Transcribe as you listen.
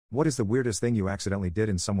What is the weirdest thing you accidentally did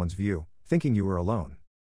in someone's view, thinking you were alone?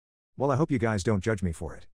 Well, I hope you guys don't judge me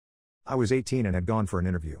for it. I was 18 and had gone for an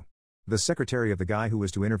interview. The secretary of the guy who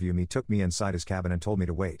was to interview me took me inside his cabin and told me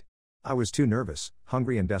to wait. I was too nervous,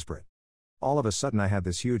 hungry and desperate. All of a sudden I had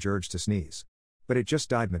this huge urge to sneeze. But it just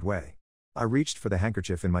died midway. I reached for the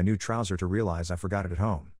handkerchief in my new trouser to realize I forgot it at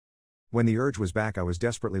home. When the urge was back, I was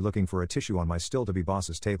desperately looking for a tissue on my still-to-be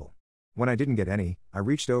boss's table. When I didn't get any, I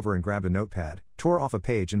reached over and grabbed a notepad, tore off a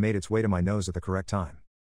page and made its way to my nose at the correct time.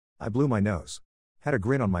 I blew my nose, had a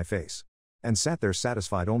grin on my face, and sat there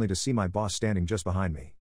satisfied only to see my boss standing just behind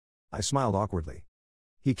me. I smiled awkwardly.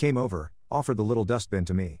 He came over, offered the little dustbin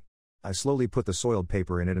to me. I slowly put the soiled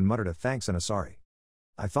paper in it and muttered a thanks and a sorry.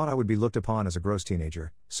 I thought I would be looked upon as a gross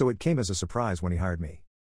teenager, so it came as a surprise when he hired me.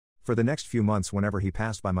 For the next few months, whenever he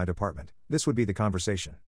passed by my department, this would be the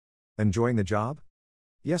conversation. Enjoying the job?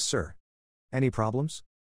 Yes, sir. Any problems?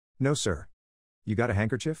 No, sir. You got a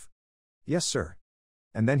handkerchief? Yes, sir.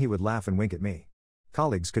 And then he would laugh and wink at me.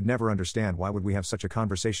 Colleagues could never understand why would we have such a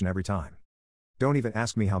conversation every time. Don't even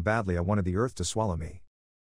ask me how badly I wanted the earth to swallow me.